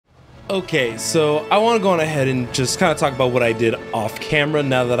Okay, so I want to go on ahead and just kind of talk about what I did off camera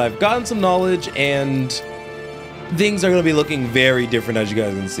now that I've gotten some knowledge, and things are going to be looking very different, as you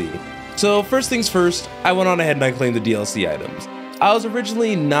guys can see. So first things first, I went on ahead and I claimed the DLC items. I was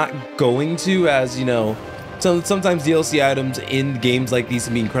originally not going to, as you know, sometimes DLC items in games like these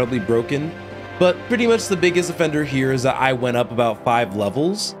can be incredibly broken, but pretty much the biggest offender here is that I went up about 5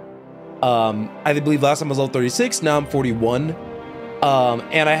 levels. I believe last time I was level 36, now I'm 41.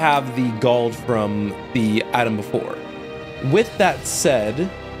 And I have the gold from the item before. With that said,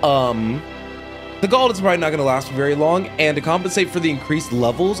 the gold is probably not going to last for very long, and to compensate for the increased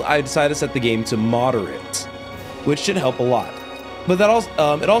levels, I decided to set the game to moderate, which should help a lot. But that also,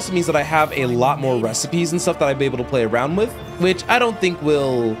 it also means that I have a lot more recipes and stuff that I'll be able to play around with, which I don't think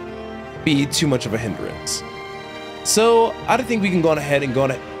will be too much of a hindrance. So I think we can go on ahead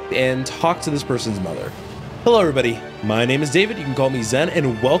and talk to this person's mother. Hello everybody, my name is David, you can call me Zen,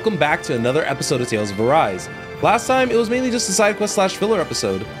 and welcome back to another episode of Tales of Arise. Last time, it was mainly just a side quest slash filler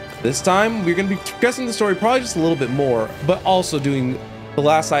episode. This time, we're going to be progressing the story probably just a little bit more, but also doing the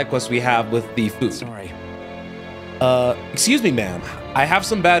last side quest we have with the food. Sorry. Excuse me, ma'am. I have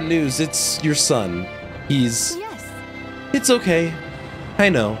some bad news. It's your son. Yes. It's okay. I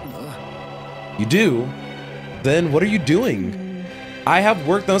know. You do? Then what are you doing? I have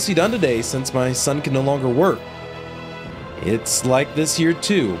work that must be done today since my son can no longer work. It's like this here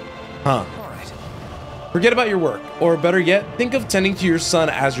too. Huh. Alright. Forget about your work, or better yet, think of tending to your son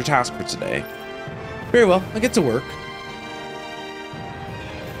as your task for today. Very well, I'll get to work.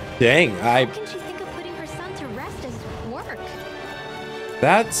 Dang, How can she think of putting her son to rest as work?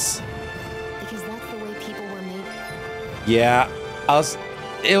 That's... Because that's the way people were made. Yeah, it's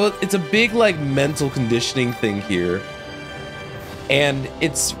a big, like, mental conditioning thing here. And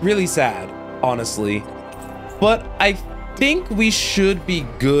it's really sad, honestly. But I think we should be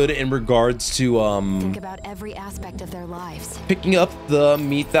good in regards to, Think about every aspect of their lives. picking up the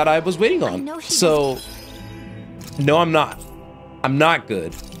meat that I was waiting on. So, no, I'm not. I'm not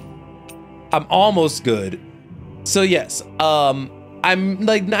good. I'm almost good. So yes, I'm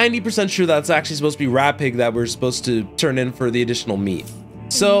like 90% sure that's actually supposed to be Rat Pig that we're supposed to turn in for the additional meat.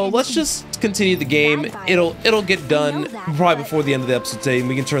 So let's just continue the game. It'll get done probably before the end of the episode today, and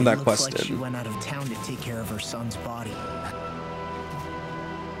we can turn that quest Looks like she in. went out of town to take care of her son's body.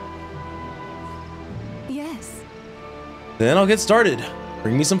 Yes. Then I'll get started.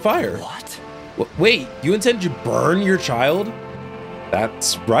 Bring me some fire. What? Wait, you intend to burn your child?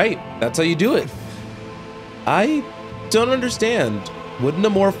 That's right. That's how you do it. I don't understand. Wouldn't a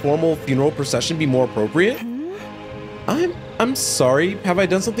more formal funeral procession be more appropriate? I'm sorry. Have I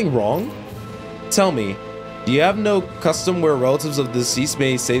done something wrong? Tell me, do you have no custom where relatives of the deceased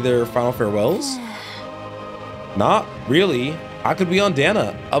may say their final farewells? Not really. How could we on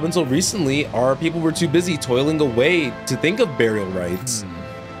Dana? Up until recently, our people were too busy toiling away to think of burial rites.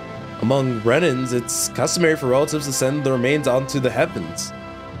 Among Renans, it's customary for relatives to send the remains onto the heavens.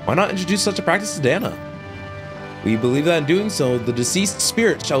 Why not introduce such a practice to Dana? We believe that in doing so, the deceased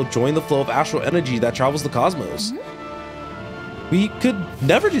spirit shall join the flow of astral energy that travels the cosmos. We could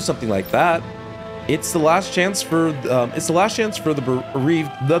never do something like that. It's the last chance for the bereaved. It's the last chance for the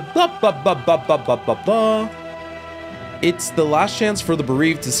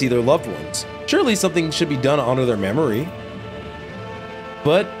bereaved to see their loved ones. Surely something should be done to honor their memory.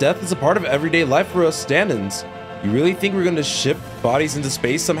 But death is a part of everyday life for us stand-ins. You really think we're going to ship bodies into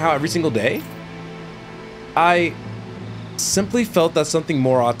space somehow every single day? I simply felt that something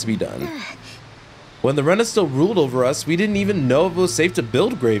more ought to be done. When the Rena still ruled over us, we didn't even know if it was safe to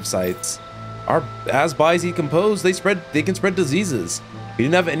build grave sites. As bodies decompose, they can spread diseases. We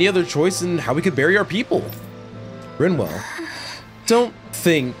didn't have any other choice in how we could bury our people. Rinwell, don't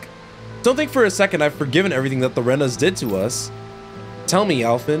think for a second I've forgiven everything that the Renas did to us. Tell me,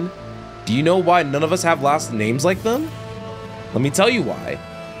 Alphen, do you know why none of us have last names like them? Let me tell you why.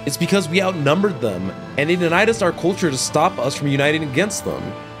 It's because we outnumbered them, and they denied us our culture to stop us from uniting against them.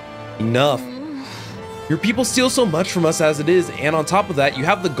 Enough. Your people steal so much from us as it is, and on top of that, you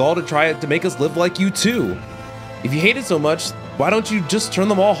have the gall to try to make us live like you too. If you hate it so much, why don't you just turn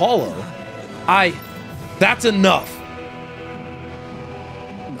them all hollow? That's enough.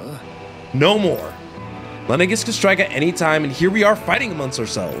 No more. Lenegis could strike at any time, and here we are fighting amongst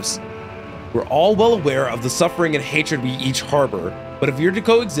ourselves. We're all well aware of the suffering and hatred we each harbor, but if we're to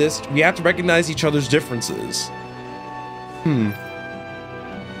coexist, we have to recognize each other's differences.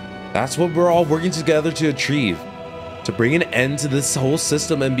 That's what we're all working together to achieve. To bring an end to this whole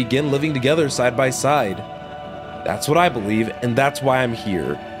system and begin living together side by side. That's what I believe, and that's why I'm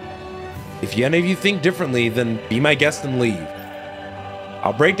here. If any of you think differently, then be my guest and leave.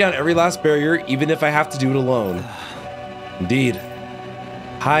 I'll break down every last barrier, even if I have to do it alone. Indeed.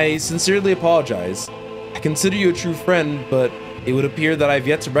 I sincerely apologize. I consider you a true friend, but it would appear that I've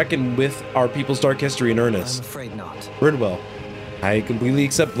yet to reckon with our people's dark history in earnest. I'm afraid not. Rinwell, I completely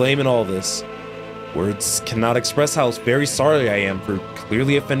accept blame in all this. Words cannot express how very sorry I am for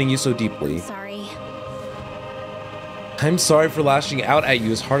clearly offending you so deeply. Sorry. I'm sorry for lashing out at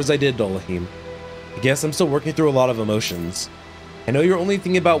you as hard as I did, Dolahim. I guess I'm still working through a lot of emotions. I know you're only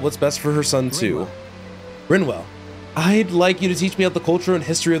thinking about what's best for her son too. Rinwell, I'd like you to teach me about the culture and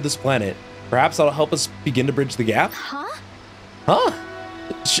history of this planet. Perhaps that'll help us begin to bridge the gap? Huh? Huh?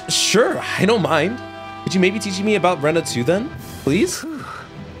 Sure, I don't mind. Could you maybe teach me about Rena too then? Please?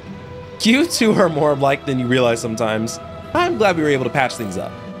 You two are more alike than you realize sometimes. I'm glad we were able to patch things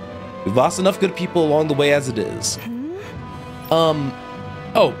up. We've lost enough good people along the way as it is.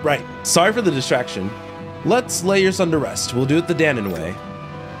 Oh, right. Sorry for the distraction. Let's lay your son to rest. We'll do it the Danon way.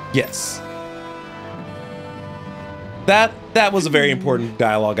 Yes. That was a very important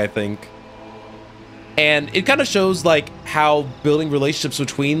dialogue, I think. And it kind of shows like how building relationships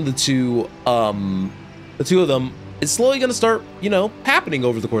between the two of them is slowly going to start, you know, happening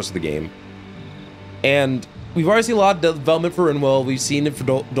over the course of the game. And we've already seen a lot of development for Rinwell. We've seen it for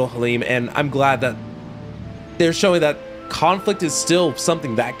Dolahim, and I'm glad that they're showing that conflict is still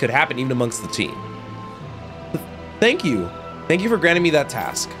something that could happen even amongst the team. Thank you. Thank you for granting me that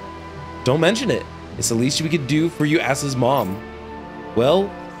task. Don't mention it. It's the least we could do for you as his mom.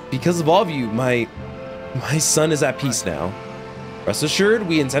 Well, because of all of you, my son is at peace now. Rest assured,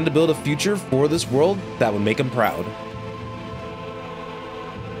 we intend to build a future for this world that would make him proud.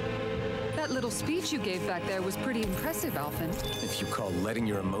 That little speech you gave back there was pretty impressive, Alphen. If you call letting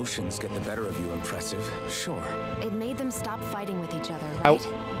your emotions get the better of you impressive, sure. It made them stop fighting with each other, right?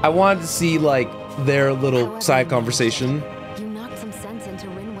 I wanted to see like their little However, side conversation. You knocked some sense into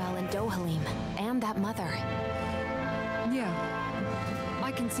Rinwell and Dohalim, and that mother. Yeah.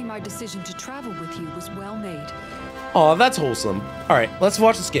 I can see my decision to travel with you was well made. Aw, that's wholesome. All right, let's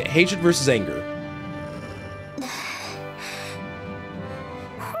watch this get hatred versus anger.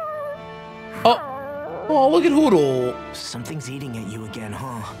 Oh, look at Hoodle. Something's eating at you again,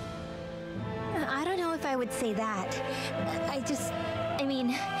 huh? I don't know if I would say that. I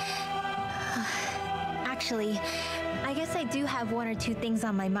mean, actually, I guess I do have one or two things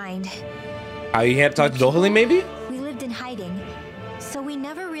on my mind. You had to talk to Dohalim, maybe? We lived in hiding, so we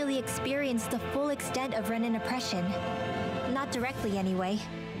never really experienced the full extent of Renan oppression. Not directly, anyway.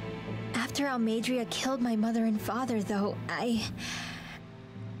 After Almadria killed my mother and father, though, I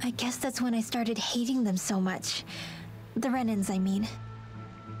guess that's when I started hating them so much. The Renans, I mean.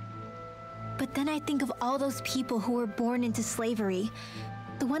 But then I think of all those people who were born into slavery.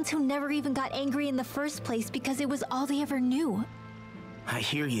 The ones who never even got angry in the first place because it was all they ever knew. I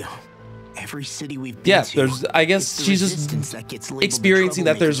hear you. Every city we've been Yeah, to, there's. I guess it's the she's resistance just that gets labeled the experiencing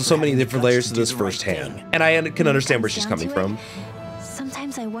that there's troublemakers so for many having the different guts layers to do this the right firsthand, thing. and I can When it understand where comes she's down coming to from. it,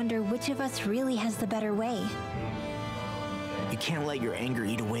 sometimes I wonder which of us really has the better way. You can't let your anger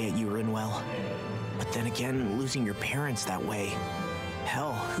eat away at you, Rinwell. But then again, losing your parents that way.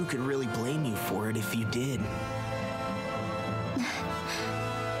 Hell, who could really blame you for it if you did?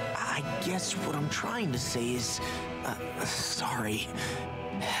 I guess what I'm trying to say is... sorry.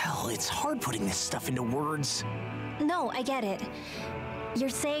 Hell, it's hard putting this stuff into words. No, I get it. You're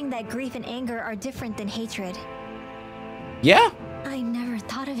saying that grief and anger are different than hatred. Yeah. I never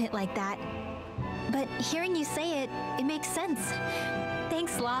thought of it like that. But hearing you say it, it makes sense.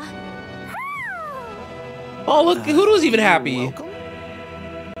 Thanks, La. Oh, look, Hoodle's even happy. Welcome?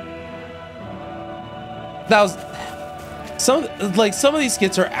 That was some of these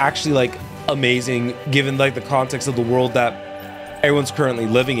skits are actually like amazing given like the context of the world that everyone's currently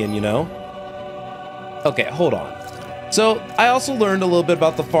living in, you know? Okay, hold on. So I also learned a little bit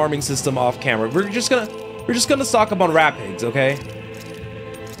about the farming system off camera. We're just gonna stock up on rat pigs, okay?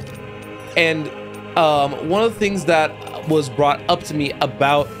 And one of the things that was brought up to me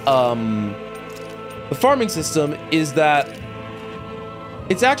about the farming system is that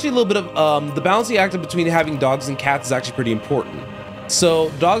it's actually a little bit of the balancing act between having dogs and cats is actually pretty important. So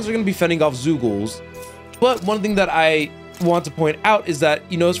dogs are going to be fending off Zoogles, but one thing that I want to point out is that,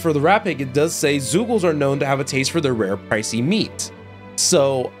 you notice for the rat pig, it does say Zoogles are known to have a taste for their rare, pricey meat.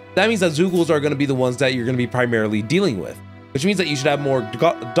 So that means that Zoogles are going to be the ones that you're going to be primarily dealing with, which means that you should have more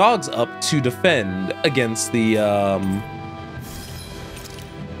dogs up to defend against the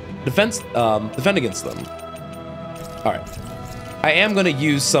defend against them. All right, I am going to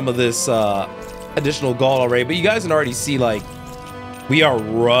use some of this additional gall already, but you guys can already see like we are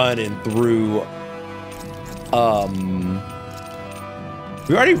running through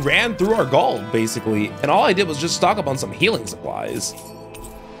We already ran through our gold, basically, and all I did was just stock up on some healing supplies.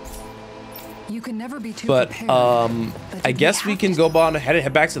 You can never be too But, prepared. But I did guess we can go on ahead and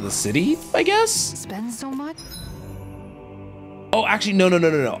head back to the city, I guess? spend so much? Oh, actually, no.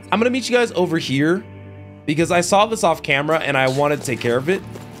 I'm gonna meet you guys over here because I saw this off camera and I wanted to take care of it.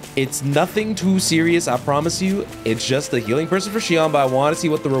 It's nothing too serious, I promise you. It's just a healing person for Shion, but I want to see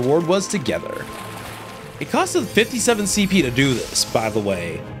what the reward was together. It costed 57 CP to do this, by the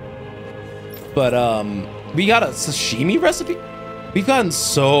way. But, we got a sashimi recipe? We've gotten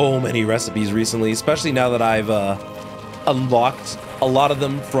so many recipes recently, especially now that I've, unlocked a lot of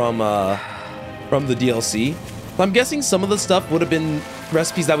them from the DLC. So I'm guessing some of the stuff would have been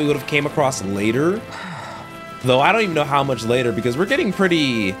recipes that we would have came across later. Though I don't even know how much later, because we're getting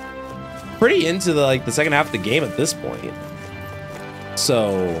pretty into the second half of the game at this point.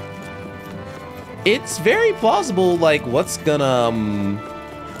 So it's very plausible, like, what's gonna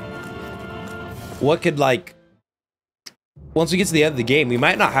what could, like, once we get to the end of the game, we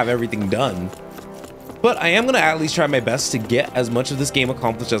might not have everything done. But I am gonna at least try my best to get as much of this game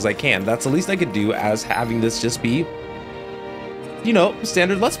accomplished as I can. That's the least I could do, as having this just be, you know,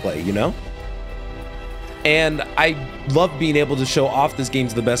 standard Let's Play, you know? And I love being able to show off this game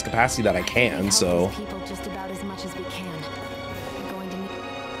to the best capacity that I can, so. People just about as much as we can. We're going to need...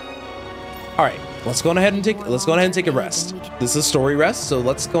 All right, let's go ahead and take a rest. This is story rest, so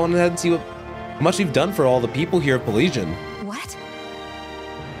let's go on ahead and see how much we've done for all the people here at Pelesian. What?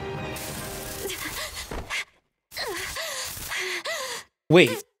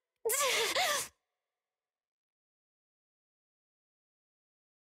 Wait.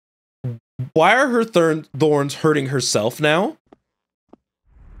 Why are her thorns hurting herself now?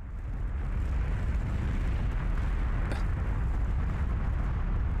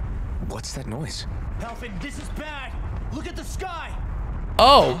 What's that noise? Helfin, this is bad. Look at the sky.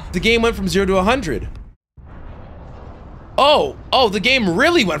 Oh, the game went from 0 to 100. Oh, the game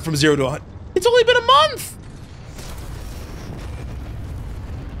really went from 0 to 100. It's only been a month.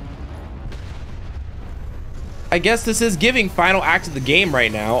 I guess this is giving final act of the game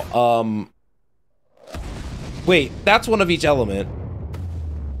right now. Wait, that's one of each element.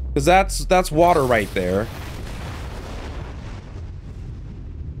 Because that's water right there.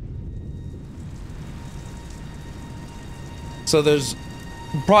 So there's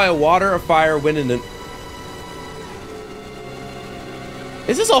probably a water, a fire, wind, and an...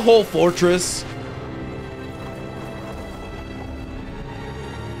 Is this a whole fortress?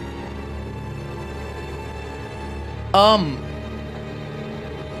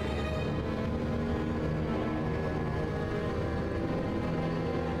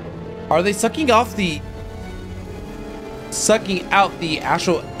 Are they sucking out the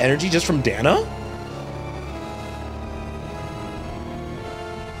astral energy just from Dana?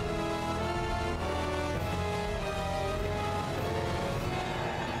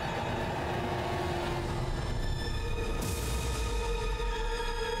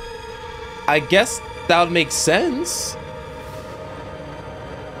 I guess that would make sense.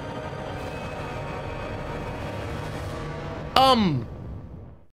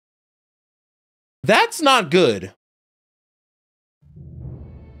 That's not good.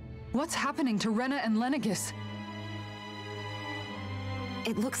 What's happening to Rena and Lenegis?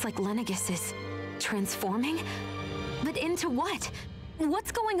 It looks like Lenegis is transforming? But into what?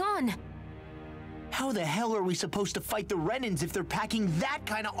 What's going on? How the hell are we supposed to fight the Renans if they're packing that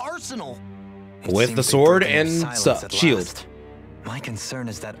kind of arsenal? With the sword and shield. My concern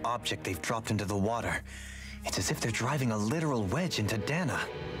is that object they've dropped into the water. It's as if they're driving a literal wedge into Dana.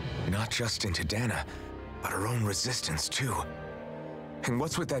 Not just into Dana, but her own resistance too. And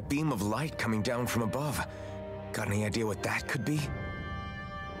what's with that beam of light coming down from above? Got any idea what that could be?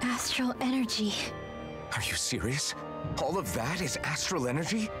 Astral energy. Are you serious? All of that is astral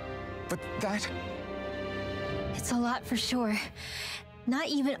energy? But that... It's a lot for sure. Not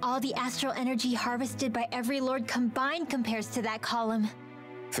even all the astral energy harvested by every lord combined compares to that column.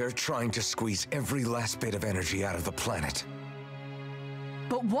 They're trying to squeeze every last bit of energy out of the planet.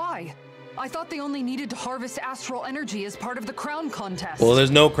 But why? I thought they only needed to harvest astral energy as part of the crown contest. Well, there's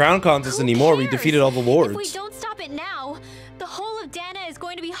no crown contest Who anymore. We cares? defeated all the lords. If we don't stop it now, the whole of Dana is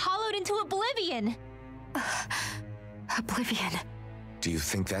going to be hollowed into oblivion. Oblivion. Do you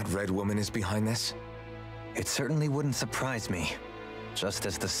think that red woman is behind this? It certainly wouldn't surprise me. Just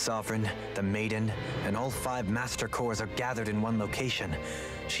as the Sovereign, the Maiden, and all 5 Master Cores are gathered in one location,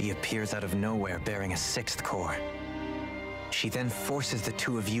 she appears out of nowhere bearing a 6th core. She then forces the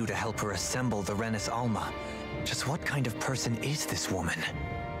 2 of you to help her assemble the Renis Alma. Just what kind of person is this woman?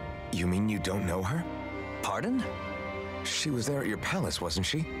 You mean you don't know her? Pardon? She was there at your palace, wasn't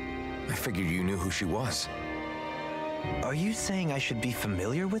she? I figured you knew who she was. Are you saying I should be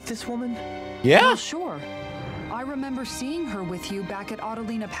familiar with this woman? Yeah. Well, sure. I remember seeing her with you back at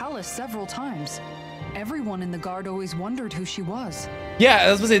Adelina Palace several times. Everyone in the guard always wondered who she was. Yeah,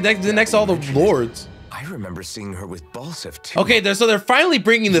 I was gonna say next to all the lords. I remember seeing her with Balsif too. Okay, so they're finally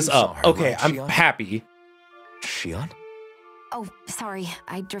bringing this You saw up. her, Okay, right, I'm Shion? happy. Shion? Oh, sorry,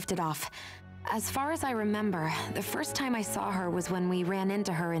 I drifted off. As far as I remember, the first time I saw her was when we ran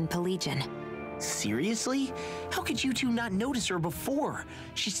into her in Pelegion. Seriously? How could you two not notice her before?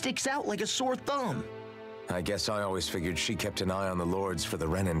 She sticks out like a sore thumb. I guess I always figured she kept an eye on the lords for the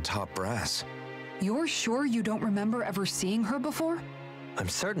Renin top brass. You're sure you don't remember ever seeing her before? I'm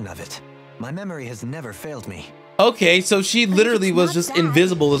certain of it. My memory has never failed me. Okay, so she literally was just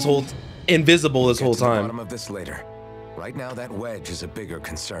invisible this whole Get to the time. bottom of this later. Right now, that wedge is a bigger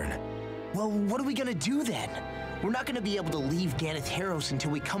concern. Well, what are we gonna do then? We're not gonna be able to leave Ganatheros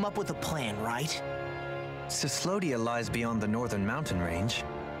until we come up with a plan, right? Cislodia lies beyond the northern mountain range.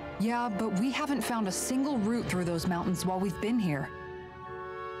 Yeah, but we haven't found a single route through those mountains while we've been here.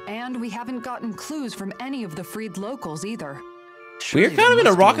 And we haven't gotten clues from any of the freed locals either. We're kind of in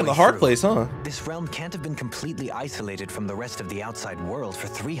a rock and the hard place, huh? This realm can't have been completely isolated from the rest of the outside world for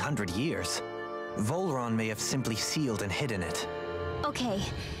 300 years. Volron may have simply sealed and hidden it. Okay,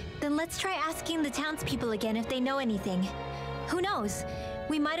 then let's try asking the townspeople again if they know anything. Who knows?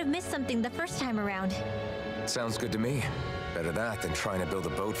 We might have missed something the first time around. Sounds good to me. Better that than trying to build a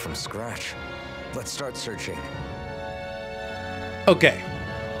boat from scratch. Let's start searching. Okay.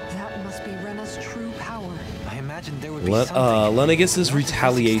 That must be Rena's true power. I imagined there would be Let something. Lenegus's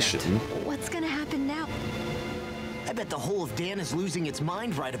retaliation. What's gonna happen now? I bet the whole of Dan is losing its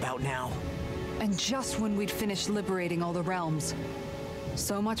mind right about now. And just when we'd finished liberating all the realms.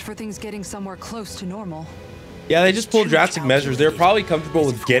 So much for things getting somewhere close to normal. Yeah, they just pulled drastic measures. They're probably comfortable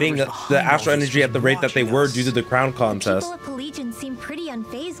with getting the astral energy at the rate that they were due to the crown contest. People of Pelegion seem pretty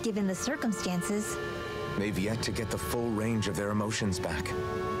unfazed given the circumstances. They've yet to get the full range of their emotions back.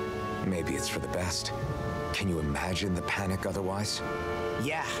 Maybe it's for the best. Can you imagine the panic otherwise?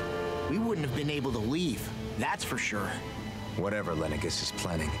 Yeah, we wouldn't have been able to leave, that's for sure. Whatever Lenegus is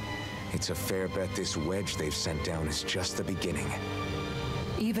planning, it's a fair bet this wedge they've sent down is just the beginning.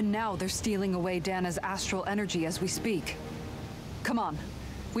 Even now, they're stealing away Dana's astral energy as we speak. Come on,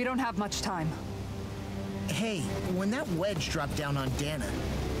 we don't have much time. Hey, when that wedge dropped down on Dana,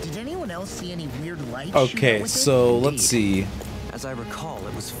 did anyone else see any weird lights? Okay, so let's see. As I recall,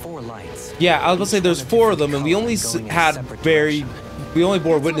 it was 4 lights. Yeah, I was gonna say there's 4 of them, and we only we only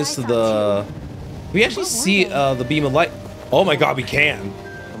bore witness to the. We actually see the beam of light. Oh my God, we can.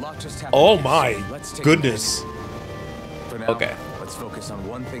 Oh my goodness. For now, Okay. let's focus on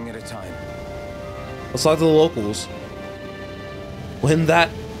one thing at a time. Let's talk to the locals. When that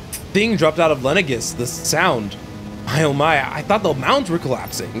thing dropped out of Lenegus, the sound. My oh my, I thought the mountains were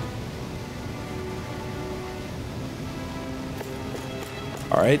collapsing.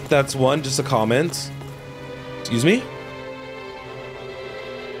 Alright, that's one, just a comment. Excuse me?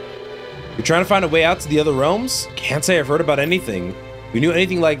 You're trying to find a way out to the other realms? Can't say I've heard about anything. If we knew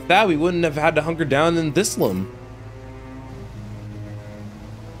anything like that, we wouldn't have had to hunker down in Thislam.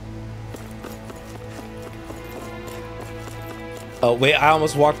 Oh, wait, I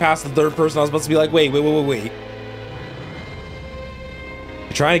almost walked past the third person. I was supposed to be like, wait. You're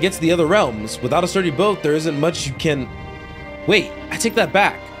trying to get to the other realms. Without a sturdy boat, there isn't much you can... Wait, I take that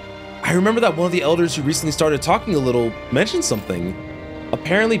back. I remember that one of the elders who recently started talking a little mentioned something.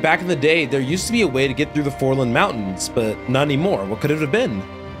 Apparently, back in the day, there used to be a way to get through the Forland Mountains, but not anymore. What could it have been?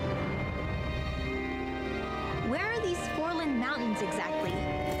 Where are these Forland Mountains exactly?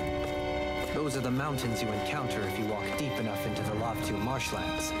 Those are the mountains you encounter if you walk deep enough into the Lavtu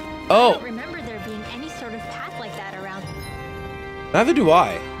marshlands. I Oh, don't remember there being any sort of path like that around neither do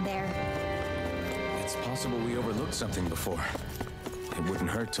I. there. It's possible we overlooked something before. It wouldn't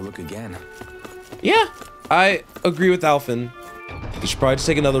hurt to look again. Yeah, I agree with Alphen. We should probably just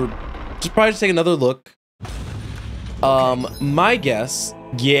take another look. My guess,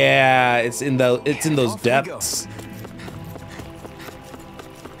 yeah, it's in those depths.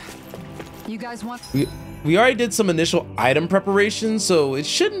 You guys want... We already did some initial item preparation, so it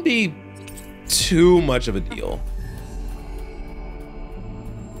shouldn't be too much of a deal.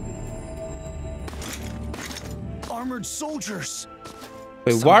 Armored soldiers!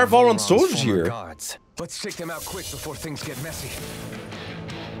 Wait, why are Volron soldiers here? Guards. Let's take them out quick before things get messy.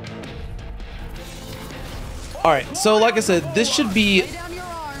 Alright, so like I said, this should be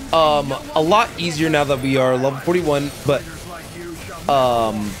a lot easier now that we are level 41, but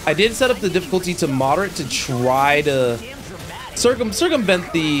I did set up the difficulty to moderate to try to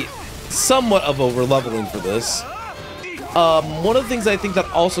circumvent the somewhat of over leveling for this. One of the things I think that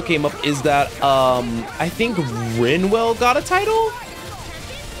also came up is that I think Rinwell got a title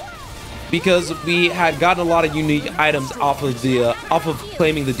because we had gotten a lot of unique items off of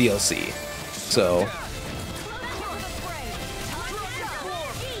claiming the DLC. So,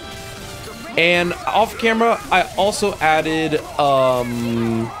 and off camera, I also added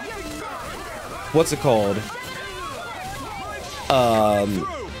what's it called?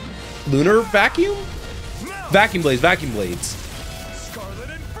 Lunar vacuum? Vacuum blades.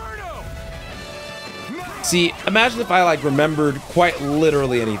 See, imagine if I like remembered quite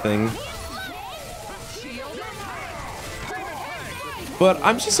literally anything. But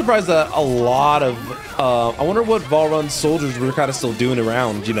I'm just surprised that a lot of, I wonder what Valrun's soldiers were kind of still doing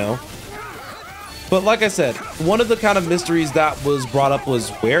around, you know? But like I said, one of the kind of mysteries that was brought up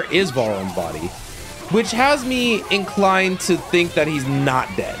was, where is Valrun's body? Which has me inclined to think that he's not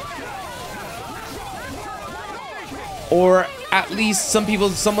dead. Or at least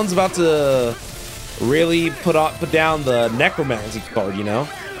someone's about to really put down the necromancy card, you know?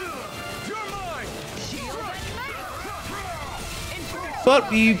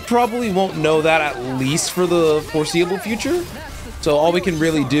 But we probably won't know that at least for the foreseeable future. So all we can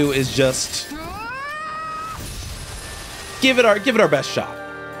really do is just give it our best shot.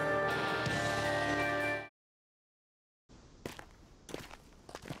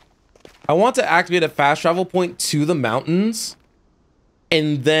 I want to activate a fast travel point to the mountains,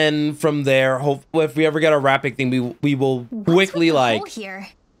 and then from there, if we ever get our rapid thing, we will quickly like here?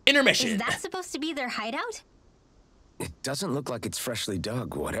 intermission. Is that supposed to be their hideout? It doesn't look like it's freshly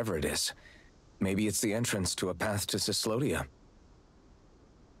dug, whatever it is. Maybe it's the entrance to a path to Cyslodia.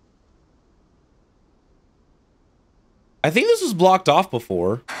 I think this was blocked off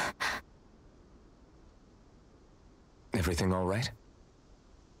before. Everything all right?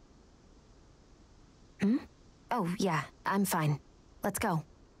 Hmm? Oh, yeah, I'm fine. Let's go.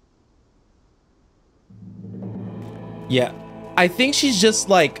 Yeah, I think she's just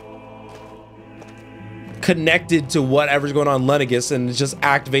like connected to whatever's going on in Lenegis and it just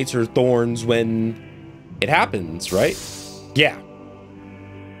activates her thorns when it happens, right? Yeah.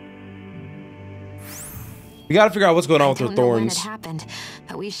 We gotta figure out what's going on with her thorns. When it happened,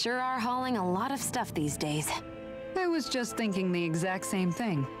 but we sure are hauling a lot of stuff these days. I was just thinking the exact same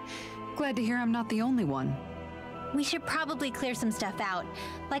thing. Glad to hear I'm not the only one. We should probably clear some stuff out,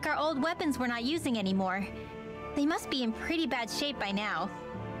 like our old weapons we're not using anymore. They must be in pretty bad shape by now.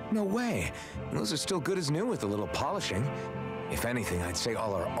 No way. Those are still good as new with a little polishing. If anything, I'd say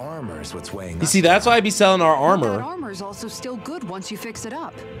all our armor is what's weighing us. You see, that's why I'd be selling our armor. That armor's also still good once you fix it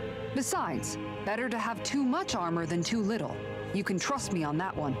up. Besides, better to have too much armor than too little. You can trust me on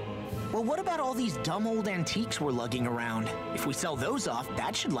that one. Well, what about all these dumb old antiques we're lugging around? If we sell those off,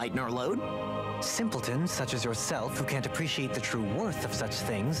 that should lighten our load. Simpletons such as yourself who can't appreciate the true worth of such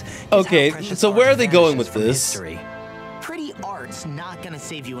things. Okay, so where are they going with this? Pretty art's not gonna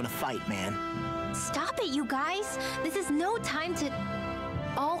save you in a fight, man. Stop it, you guys. This is no time to...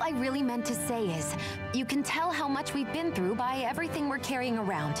 All I really meant to say is, you can tell how much we've been through by everything we're carrying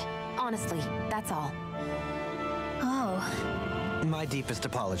around. Honestly, that's all. Oh. My deepest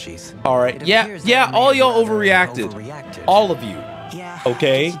apologies. All right, yeah, all y'all overreacted. All of you. Yeah.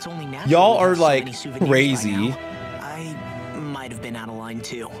 Okay? Y'all are like crazy. I might have been out of line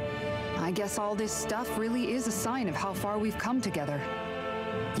too. I guess all this stuff really is a sign of how far we've come together.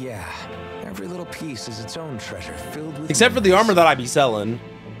 Yeah, every little piece is its own treasure filled with... Except for the armor that I'd be selling.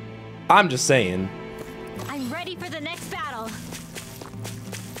 I'm just saying. I'm ready for the next battle.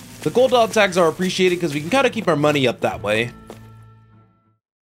 The gold dot tags are appreciated because we can kind of keep our money up that way.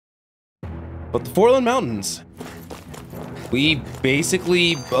 But the Forland Mountains. We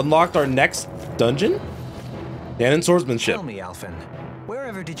basically unlocked our next dungeon? Ganon swordsmanship. Tell me, Alphen,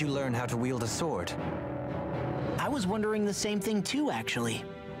 wherever did you learn how to wield a sword? I was wondering the same thing too, actually.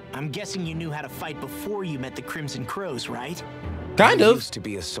 I'm guessing you knew how to fight before you met the Crimson Crows, right? Kind I of. used to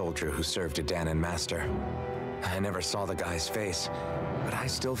be a soldier who served a Danon master. I never saw the guy's face, but I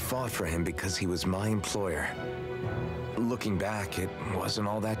still fought for him because he was my employer. Looking back, it wasn't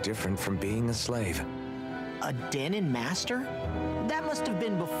all that different from being a slave. A Danon master? That must have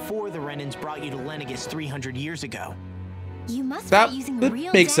been before the Renans brought you to Lenegis 300 years ago. You must That be using would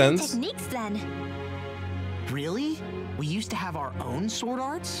real make Danon sense. techniques then. Really? We used to have our own sword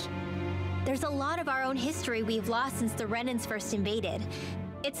arts? There's a lot of our own history we've lost since the Renans first invaded.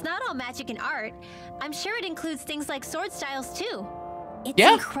 It's not all magic and art. I'm sure it includes things like sword styles too. It's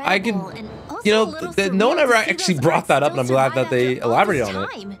Yeah, incredible I can, and also you a know, little no one surreal ever to see actually those brought arts that up, and I'm still glad that survive they after all elaborated this on it.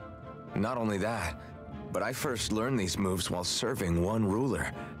 time. Not only that, but I first learned these moves while serving one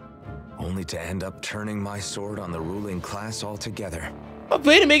ruler, only to end up turning my sword on the ruling class altogether. A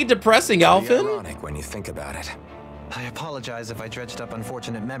way to make it depressing, Pretty Alphen. ironic when you think about it. I apologize if I dredged up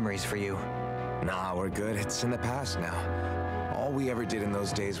unfortunate memories for you. Nah, we're good. It's in the past now. All we ever did in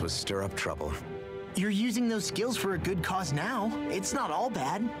those days was stir up trouble. You're using those skills for a good cause now. It's not all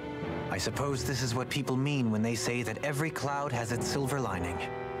bad. I suppose this is what people mean when they say that every cloud has its silver lining.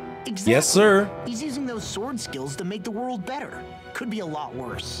 Exactly. Yes, sir. He's using those sword skills to make the world better. Could be a lot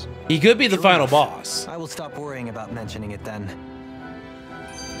worse. He could be the final boss. I will stop worrying about mentioning it then.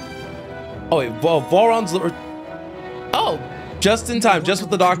 Oh wait, well, Voron's. Oh, just in time, just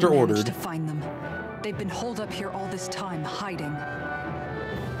what the doctor We managed ordered. to find them. They've been holed up here all this time, hiding.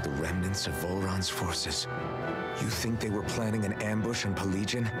 The remnants of Volron's forces. You think they were planning an ambush on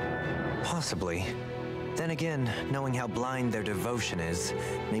Pelegion? Possibly. Then again, knowing how blind their devotion is,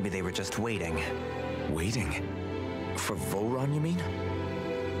 maybe they were just waiting. Waiting? For Volron, you mean?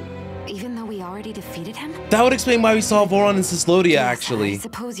 Even though we already defeated him? That would explain why we saw Voron in Cyslodia, Yes, I actually.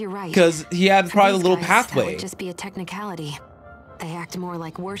 suppose you're right. Because he had For probably the these little guys, pathway. That would just be a technicality. They act more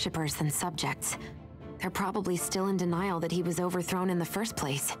like worshippers than subjects. They're probably still in denial that he was overthrown in the first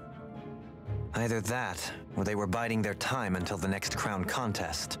place. Either that, or they were biding their time until the next crown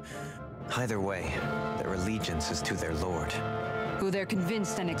contest. Either way, their allegiance is to their lord. Who they're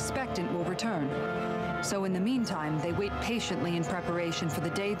convinced and expectant will return. So in the meantime, they wait patiently in preparation for the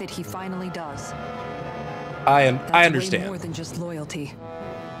day that he finally does. I That's way understand. more than just loyalty.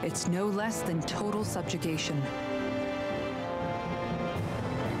 It's no less than total subjugation.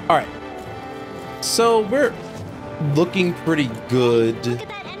 All right. So we're looking pretty good. Look at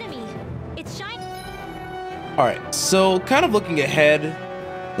that enemy. It's shining. All right. So kind of looking ahead,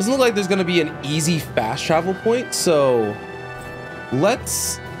 doesn't look like there's going to be an easy fast travel point. So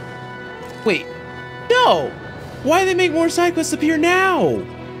let's wait. No. Why do they make more side quests appear now?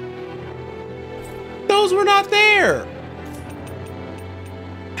 Those were not there.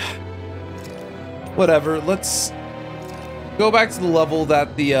 Whatever. Let's go back to the level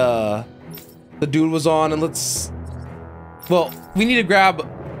that the dude was on, and let's. Well, we need to grab.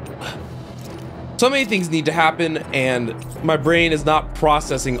 So many things need to happen, and my brain is not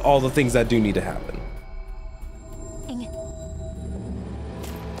processing all the things that do need to happen.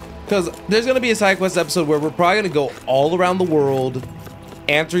 Because there's going to be a side quest episode where we're probably going to go all around the world,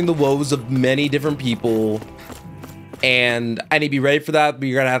 answering the woes of many different people. And I need to be ready for that.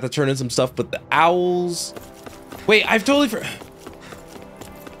 We're going to have to turn in some stuff with the owls. Wait, I've totally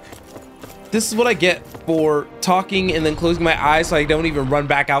This is what I get for talking and then closing my eyes so I don't even run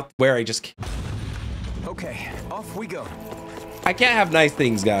back out where I just... Okay, off we go. I can't have nice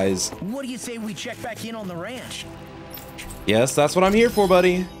things, guys. What do you say we check back in on the ranch? Yes, that's what I'm here for,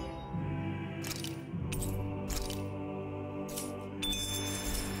 buddy.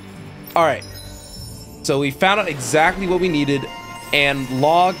 All right. So we found out exactly what we needed, and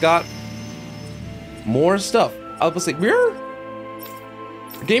Law got more stuff. I was gonna say, we're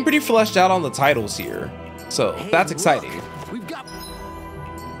getting pretty fleshed out on the titles here. So Hey, that's look, exciting. We've got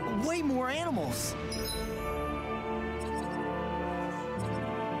way more animals.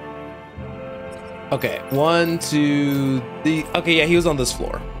 Okay, 1, 2, 3. Okay, yeah, he was on this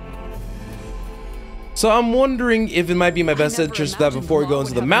floor. So I'm wondering if it might be in my best never interest that imagined before we Law go would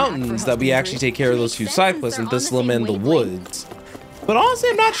into the have a knack for mountains that we husbandry. actually take care of those few Makes side sense, quests and they're on the this'll same amend the wavelength. woods. But honestly,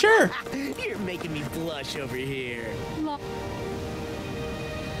 I'm not sure. You're making me blush over here.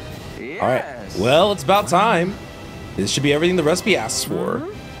 All right, well, it's about time. This should be everything the recipe asks for.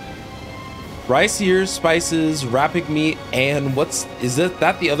 Rice ears, spices, wrapping meat, and is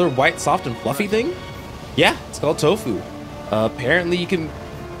that the other white, soft, and fluffy thing? Yeah, it's called tofu. Apparently you can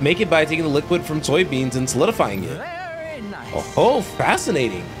make it by taking the liquid from soybeans and solidifying it. Very nice. Oh,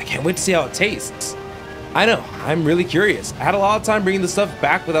 fascinating. I can't wait to see how it tastes. I know, I'm really curious. I had a lot of time bringing the stuff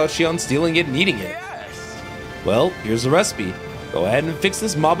back without Shion stealing it and eating it. Yes. Well, here's the recipe. Go ahead and fix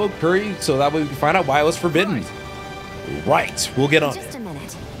this mabo curry so that way we can find out why it was forbidden. Right, we'll get on Just it. a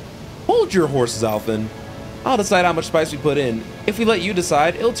minute. Hold your horses, Alphen. I'll decide how much spice we put in. If we let you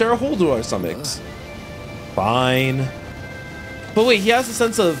decide, it'll tear a hole through our stomachs. Fine. But wait, he has a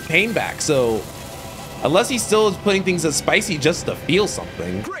sense of pain back, so unless he still is putting things as spicy just to feel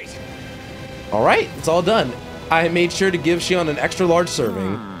something. Great. All right, it's all done. I made sure to give Shion an extra large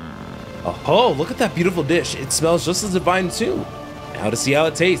serving. Oh, look at that beautiful dish. It smells just as divine too. Now to see how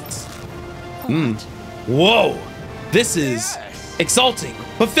it tastes. Whoa, this is exalting,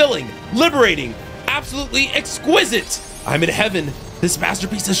 fulfilling, liberating, absolutely exquisite. I'm in heaven. This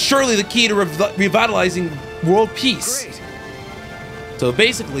masterpiece is surely the key to revitalizing world peace. Great. So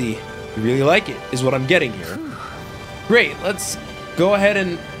basically, you really like it, is what I'm getting here. Great, let's go ahead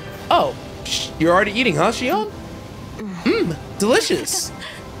and... Oh, you're already eating, huh, Shion? Mmm, delicious.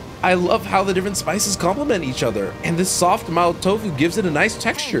 I love how the different spices complement each other, and this soft, mild tofu gives it a nice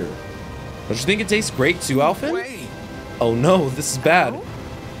texture. Don't you think it tastes great too, Alphen? Wait. Oh no, this is bad.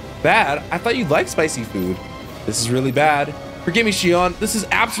 Bad? I thought you'd like spicy food. This is really bad. Forgive me, Shion. This is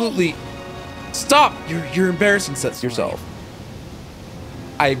absolutely... Stop! You're embarrassing yourself.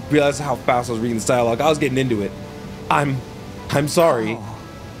 I realized how fast I was reading this dialogue. I was getting into it. I'm sorry.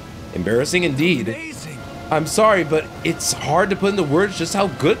 Embarrassing indeed. Amazing. I'm sorry, but it's hard to put into words just how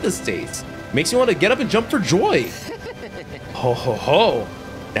good this tastes. Makes me want to get up and jump for joy. Ho ho ho.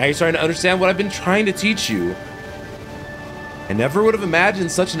 Now you're starting to understand what I've been trying to teach you. I never would have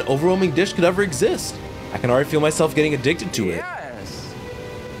imagined such an overwhelming dish could ever exist. I can already feel myself getting addicted to it. Yes.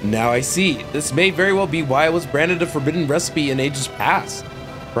 Now I see. This may very well be why it was branded a forbidden recipe in ages past.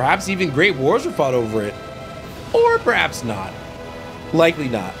 Perhaps even great wars were fought over it. Or perhaps not. Likely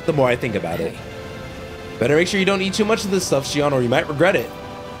not, the more I think about it. Better make sure you don't eat too much of this stuff, Shion, or you might regret it.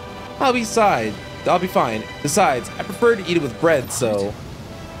 I'll be fine. Besides, I prefer to eat it with bread, so...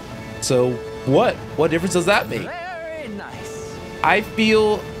 So, what? What difference does that make? Very nice. I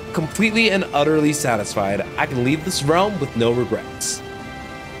feel completely and utterly satisfied. I can leave this realm with no regrets.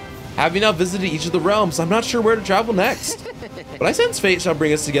 Having now visited each of the realms, I'm not sure where to travel next. But I sense fate shall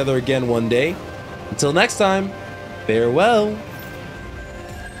bring us together again one day. Until next time, farewell.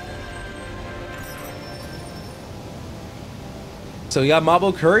 So we got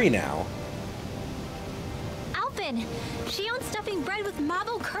Mabo curry now. Alphen, Shion's stuffing bread with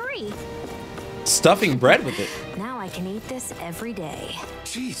mabo curry. Stuffing bread with it. Now I can eat this every day.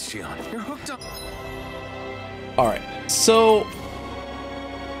 Jeez, Shion, you're hooked up. All right, so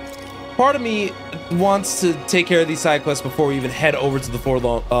part of me wants to take care of these side quests before we even head over to the Four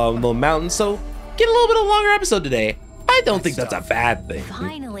Lone Mountains, so get a little bit of a longer episode today. I don't think that's a bad thing.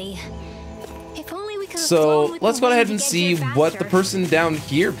 Finally. If only we could have flown So with let's the go wind ahead to and get see here what the faster. person down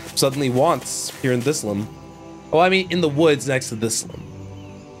here suddenly wants here in Thislam. Oh, I mean in the woods next to Thislam.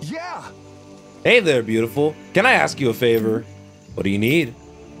 Yeah. Hey there, beautiful. Can I ask you a favor? What do you need?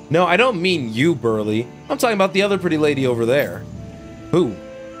 No, I don't mean you, Burly. I'm talking about the other pretty lady over there. Who?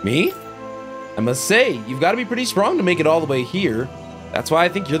 Me? I must say, you've got to be pretty strong to make it all the way here. That's why I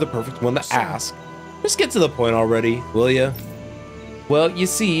think you're the perfect one to ask. Just get to the point already, will ya? Well, you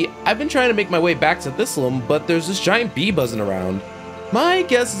see, I've been trying to make my way back to Thislam, but there's this giant bee buzzing around. My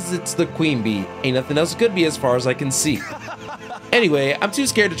guess is it's the queen bee. Ain't nothing else it could be as far as I can see. Anyway, I'm too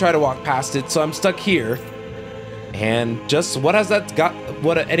scared to try to walk past it, so I'm stuck here. And just what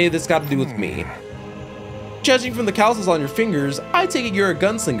any of this got to do with me? Judging from the calluses on your fingers, I take it you're a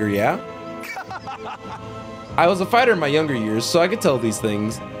gunslinger, yeah? I was a fighter in my younger years, so I could tell these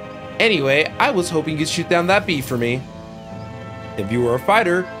things. Anyway, I was hoping you'd shoot down that bee for me. If you were a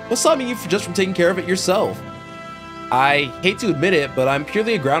fighter, what's stopping you just from taking care of it yourself? I hate to admit it, but I'm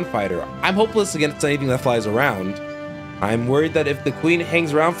purely a ground fighter. I'm hopeless against anything that flies around. I'm worried that if the queen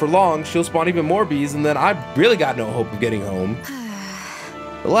hangs around for long, she'll spawn even more bees, and then I've really got no hope of getting home.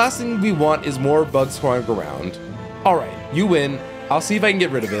 The last thing we want is more bugs flying around. Alright, you win. I'll see if I can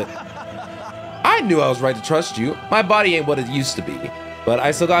get rid of it. I knew I was right to trust you. My body ain't what it used to be, but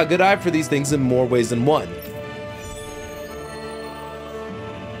I still got a good eye for these things in more ways than one.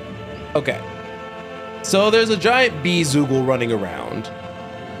 Okay. So there's a giant bee Zoogle running around.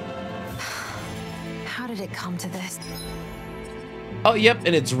 How did it come to this? Oh, yep,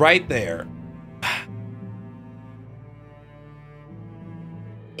 and it's right there.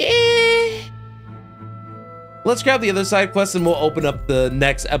 Let's grab the other side quest and we'll open up the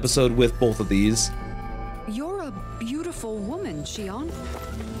next episode with both of these. You're a beautiful woman, Shion.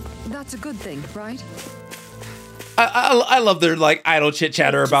 That's a good thing, right? I love their like idle chit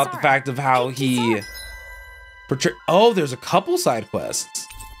chatter about the fact of how he portray. Oh, there's a couple side quests.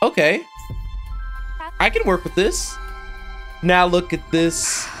 Okay, I can work with this. Now look at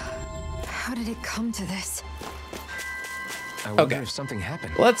this. How did it come to this? I wonder Okay. if something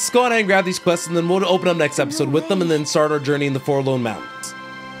happened. Let's go ahead and grab these quests and then we'll open up next episode with them and then start our journey in the Four Lone Mountains.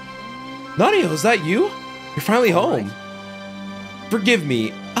 Nadia, is that you? You're finally home. Forgive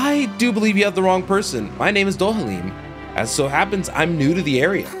me, I do believe you have the wrong person. My name is Dohalim. As so happens, I'm new to the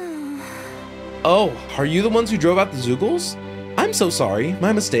area. Oh, are you the ones who drove out the Zoogles? I'm so sorry,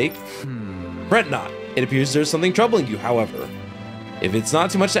 my mistake. Fret not. It appears there's something troubling you, however. If it's not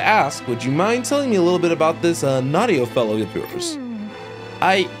too much to ask, would you mind telling me a little bit about this Nadio fellow of yours?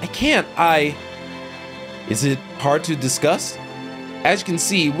 I can't, Is it hard to discuss? As you can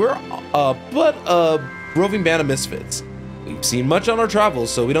see, we're but a roving band of misfits. We've seen much on our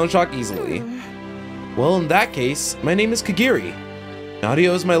travels, so we don't shock easily. Well, in that case, my name is Kagiri.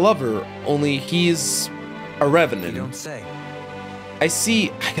 Nadio is my lover, only he's a revenant. You don't say. I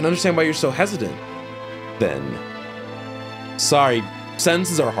see. I can understand why you're so hesitant. Then. Sorry,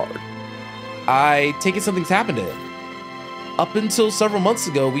 sentences are hard. I take it something's happened to him. Up until several months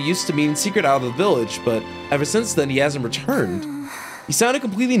ago, we used to meet in secret out of the village, but ever since then, he hasn't returned. He sounded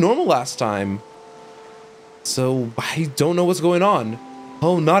completely normal last time. So, I don't know what's going on.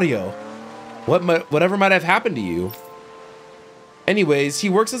 Oh, Nadio. Whatever might have happened to you. Anyways, he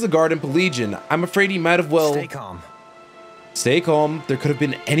works as a guard in Pelagian. I'm afraid he might have, well... Stay calm. Stay calm. There could have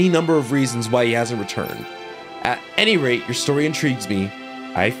been any number of reasons why he hasn't returned. At any rate, your story intrigues me.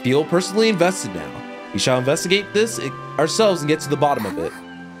 I feel personally invested now. We shall investigate this ourselves and get to the bottom of it.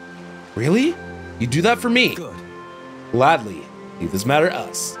 Really? You do that for me? Good. Gladly. Leave this matter to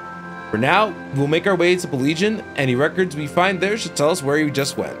us. For now, we'll make our way to Pelagian. Any records we find there should tell us where he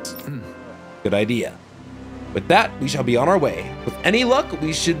just went. Good idea. With that, we shall be on our way. With any luck,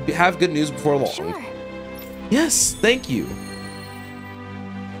 we should have good news before long. Sure. Yes, thank you.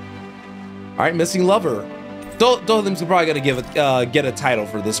 All right, missing lover. Dothim's probably gonna get a title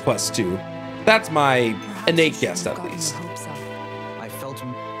for this quest too. That's my innate guess, at least. I felt...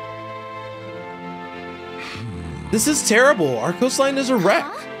 This is terrible. Our coastline is a wreck.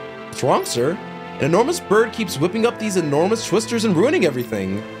 What's wrong, sir? An enormous bird keeps whipping up these enormous twisters and ruining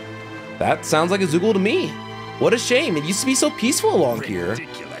everything. That sounds like a Zoogle to me. What a shame. It used to be so peaceful along here.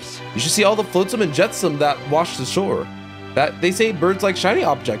 You should see all the flotsam and jetsam that wash the shore. That they say birds like shiny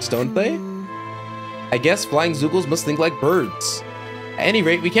objects, don't they? I guess flying Zoogles must think like birds. At any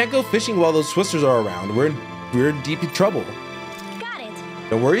rate, we can't go fishing while those twisters are around. We're in deep trouble. Got it.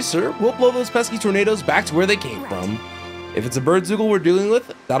 Don't worry, sir. We'll blow those pesky tornadoes back to where they came from. If it's a bird Zoogle we're dealing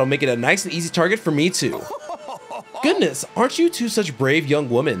with, that'll make it a nice and easy target for me too. Goodness, aren't you two such brave young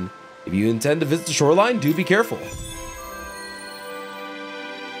women? If you intend to visit the shoreline, do be careful.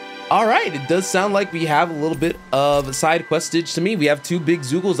 All right, it does sound like we have a little bit of side questage to me. We have two big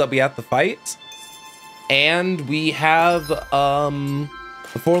Zoogles that we have to fight. And we have the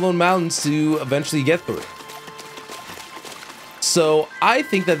Forlorn Mountains to eventually get through. So I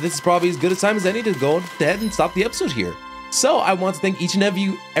think that this is probably as good a time as any to go ahead and stop the episode here. So I want to thank each and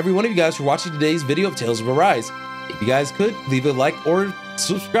every one of you guys for watching today's video of Tales of Arise. If you guys could, leave a like or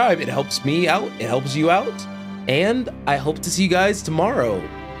subscribe. It helps me out. It helps you out. And I hope to see you guys tomorrow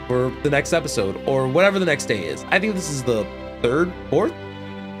for the next episode or whatever the next day is. I think this is the third, fourth,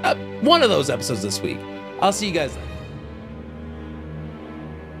 one of those episodes this week. I'll see you guys then.